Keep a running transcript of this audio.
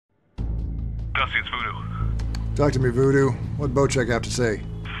Dusty, it's Voodoo. Talk to me, Voodoo. What Bochek have to say?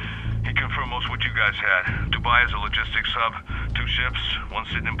 He confirmed most what you guys had. Dubai is a logistics hub. 2 ships, one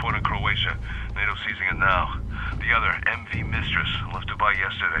sitting in port in Croatia. NATO seizing it now. The other, MV Mistress, left Dubai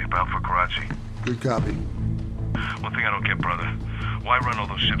yesterday, bound for Karachi. Good copy. One thing I don't get, brother. Why run all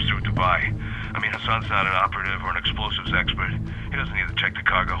those ships through Dubai? I mean, Hassan's not an operative or an explosives expert. He doesn't need to check the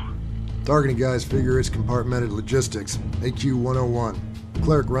cargo. Targeting guys figure it's compartmented logistics. AQ 101.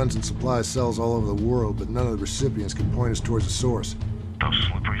 Cleric runs and supplies cells all over the world, but none of the recipients can point us towards the source. Those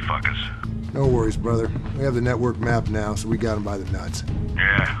slippery fuckers. No worries, brother. We have the network mapped now, so we got them by the nuts.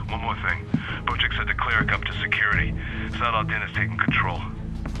 Yeah, one more thing. Bochek said the cleric up to security. Saladin is taking control.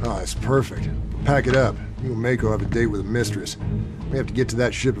 Oh, that's perfect. Pack it up. You and Mako have a date with a mistress. We have to get to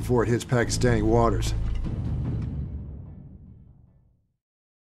that ship before it hits Pakistani waters.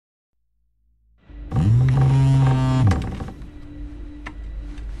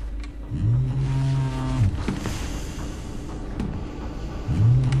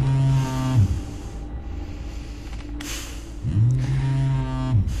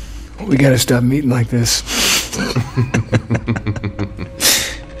 We gotta stop meeting like this.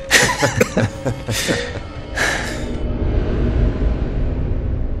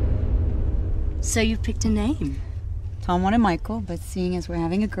 So you picked a name. Tom wanted Michael, but seeing as we're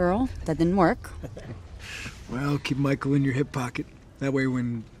having a girl, that didn't work. Well, keep Michael in your hip pocket. That way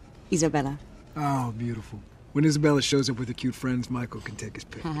when... Isabella. Oh, beautiful. When Isabella shows up with her cute friends, Michael can take his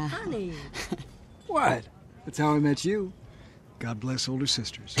pick. Honey. What? That's how I met you. God bless older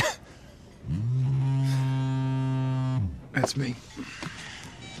sisters. That's me.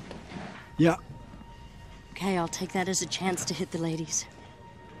 Yeah. Okay, I'll take that as a chance to hit the ladies.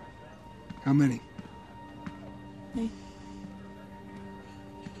 How many? Hey.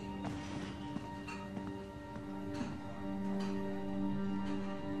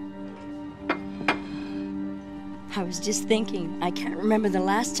 I was just thinking, I can't remember the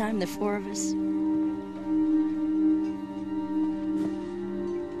last time the 4 of us...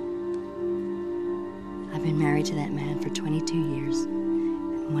 I've been married to that man for 22 years.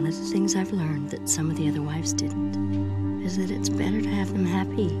 And one of the things I've learned that some of the other wives didn't is that it's better to have them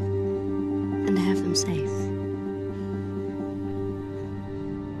happy than to have them safe.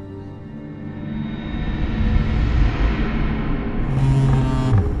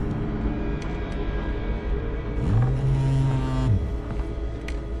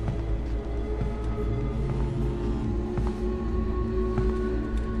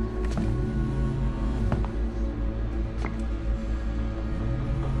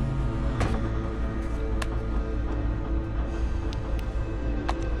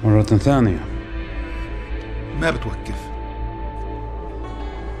 مرة ثانية. ما بتوقف.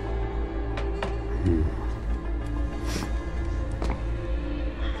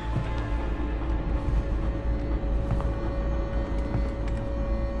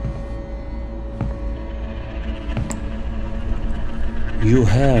 You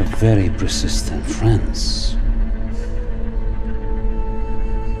have very persistent friends.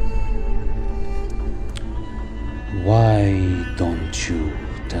 Why don't you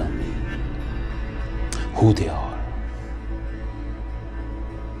tell me who they are?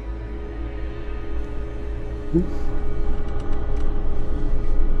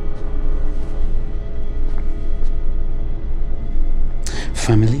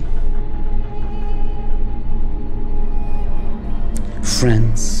 Family?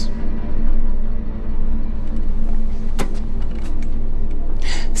 Friends?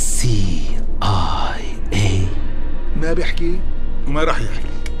 CIA. ما بيحكي وما راح يحكي.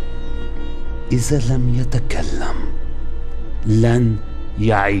 إذا لم يتكلم لن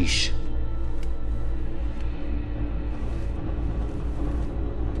يعيش.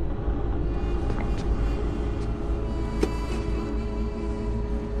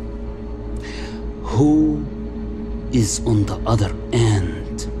 Who is on the other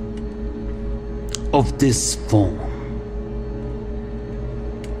end of this phone?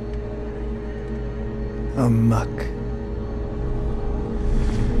 A muck.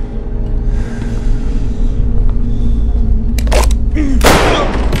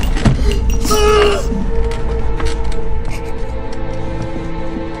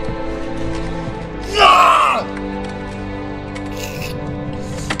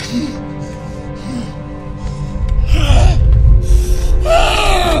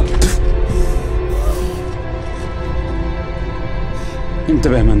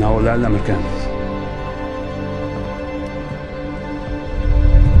 انتبه من هؤلاء الأمريكان.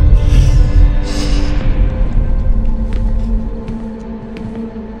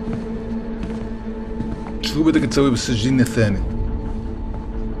 شو بدك تسوي بالسجين الثاني؟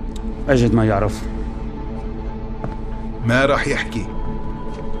 أجد ما يعرف. ما راح يحكي.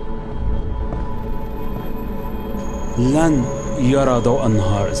 لن يرى ضوء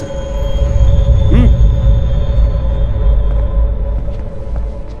النهار إذن.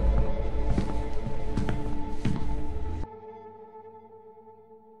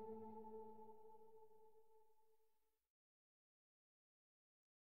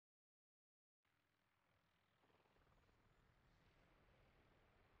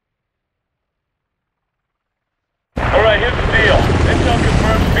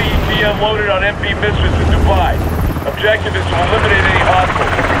 Loaded on MV Mistress in Dubai. Objective is to eliminate any hostiles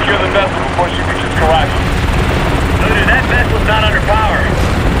and secure the vessel before she reaches Karachi. Loaded, that vessel's not under power.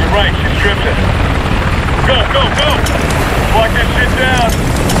 You're right, she stripped it. Go, go, go! Lock this shit down!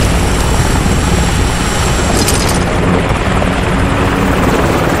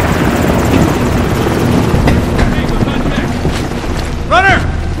 Runner!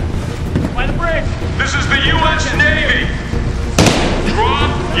 By the bridge! This is the U.S. Navy!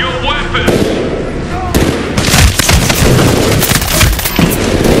 Drop your weapons!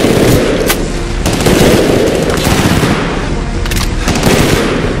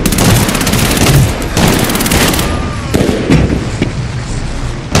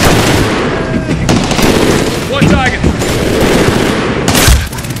 One target!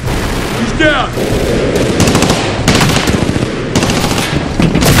 He's down!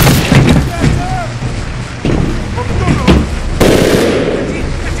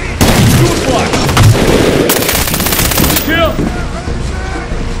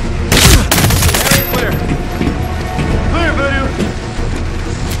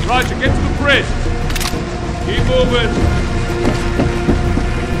 Roger, get to the bridge. Keep moving.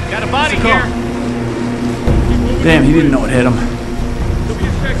 Got a body here. Damn, he didn't know it hit him. To be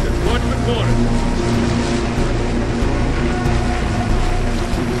effective, watch the corner.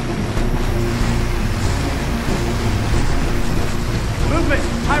 Movement,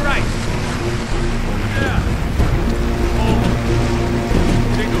 high right. Yeah. Oh.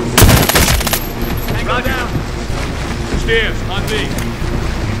 Tango down. Stairs, on me.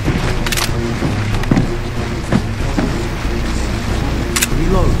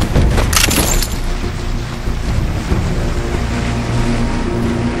 Reload.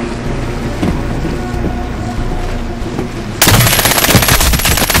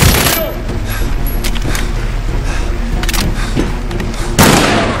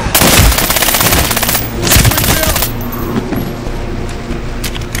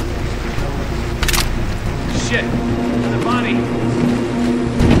 Shit, another body.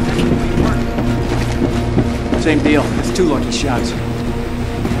 Same deal. It's 2 lucky shots.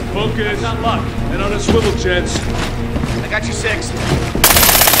 Focus, not luck. And on a swivel, gents. I got you 6.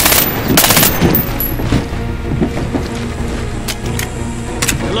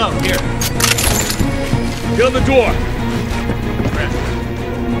 Hello, here. Get on the door.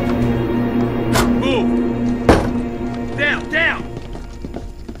 Move. Down, down.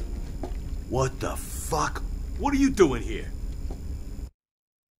 What the fuck? What are you doing here?